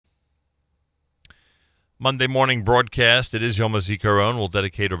Monday morning broadcast. It is Yom HaZikaron. We'll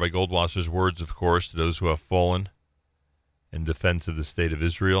dedicate Rabbi Goldwasser's words, of course, to those who have fallen in defense of the state of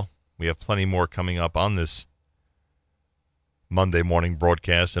Israel. We have plenty more coming up on this Monday morning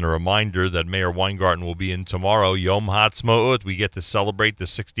broadcast, and a reminder that Mayor Weingarten will be in tomorrow, Yom Ha'atzmaut. We get to celebrate the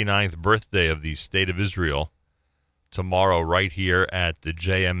 69th birthday of the state of Israel tomorrow right here at the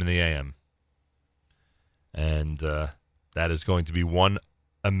JM and the AM. And that is going to be one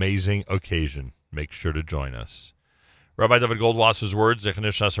amazing occasion. Make sure to join us. Rabbi David Goldwasser's words, Zechon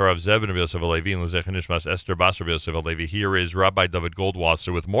Nishmas Harav Zev ben Rabbi Yosef Halevi, and Zechon Nishmas Esther Bas Rabbi Yosef Halevi. Here is Rabbi David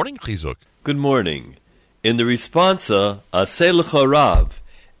Goldwasser with Morning Chizuk. Good morning. In the responsa, Aseh Lecha Rav,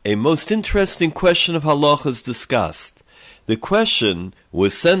 a most interesting question of halacha is discussed. The question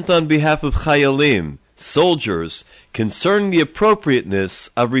was sent on behalf of Chayalim, soldiers, concerning the appropriateness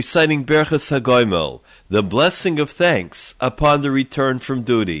of reciting Berchas HaGoimel, the blessing of thanks, upon the return from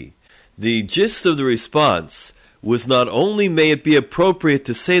duty. The gist of the response was not only may it be appropriate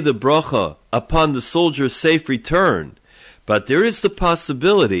to say the bracha upon the soldier's safe return, but there is the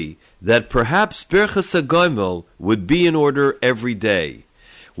possibility that perhaps Berchas HaGoimel would be in order every day.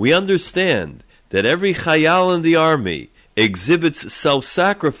 We understand that every chayal in the army exhibits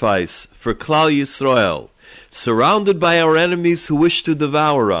self-sacrifice for Klal Yisrael. Surrounded by our enemies who wish to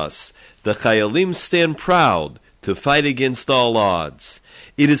devour us, the chayalim stand proud to fight against all odds.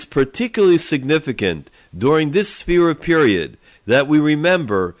 It is particularly significant during this Sefirah period that we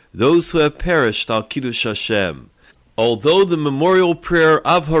remember those who have perished al Kiddush Hashem. Although the memorial prayer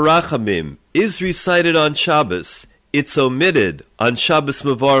of Harachamim is recited on Shabbos, it's omitted on Shabbos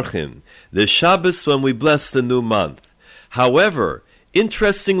Mevarchim, the Shabbos when we bless the new month. However,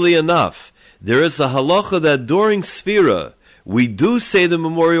 interestingly enough, there is a halacha that during Sefirah, we do say the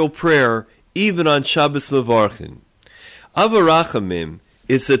memorial prayer even on Shabbos Mevarchim. Av Harachamim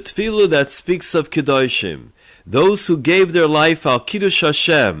is a tefillah that speaks of Kedoshim, those who gave their life al Kiddush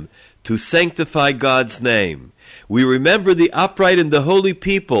Hashem to sanctify God's name. We remember the upright and the holy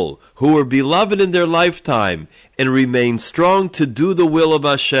people who were beloved in their lifetime and remain strong to do the will of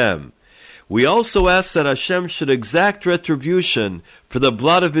Hashem. We also ask that Hashem should exact retribution for the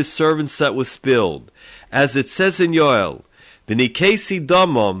blood of His servants that was spilled. As it says in Yoel, V'nikesi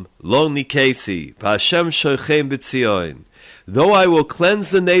domom lo nikesi, v'Hashem shochem b'tzion. Though I will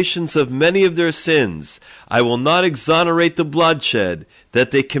cleanse the nations of many of their sins, I will not exonerate the bloodshed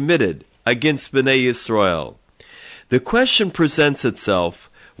that they committed against Bnei Yisrael. The question presents itself,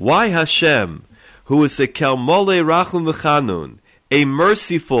 why Hashem, who is a Kelmole Rachum V'Chanun, a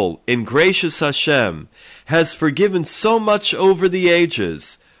merciful and gracious Hashem, has forgiven so much over the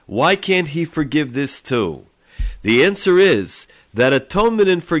ages, why can't He forgive this too? The answer is that atonement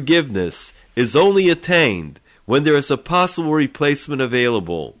and forgiveness is only attained when there is a possible replacement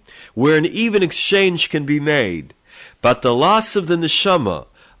available, where an even exchange can be made. But the loss of the neshama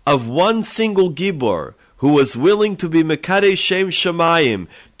of one single Gibor who was willing to be Mekadei Shem Shamayim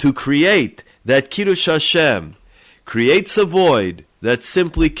to create that Kiddush Hashem creates a void that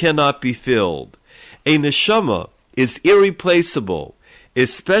simply cannot be filled. A neshama is irreplaceable,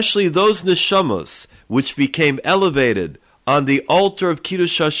 especially those neshamas which became elevated on the altar of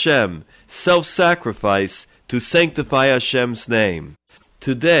Kiddush Hashem, self-sacrifice to sanctify Hashem's name.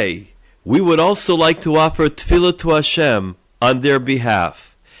 Today, we would also like to offer tefillah to Hashem on their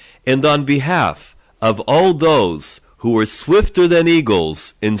behalf, and on behalf of all those who were swifter than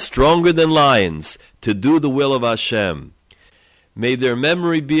eagles and stronger than lions to do the will of Hashem. May their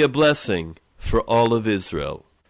memory be a blessing for all of Israel.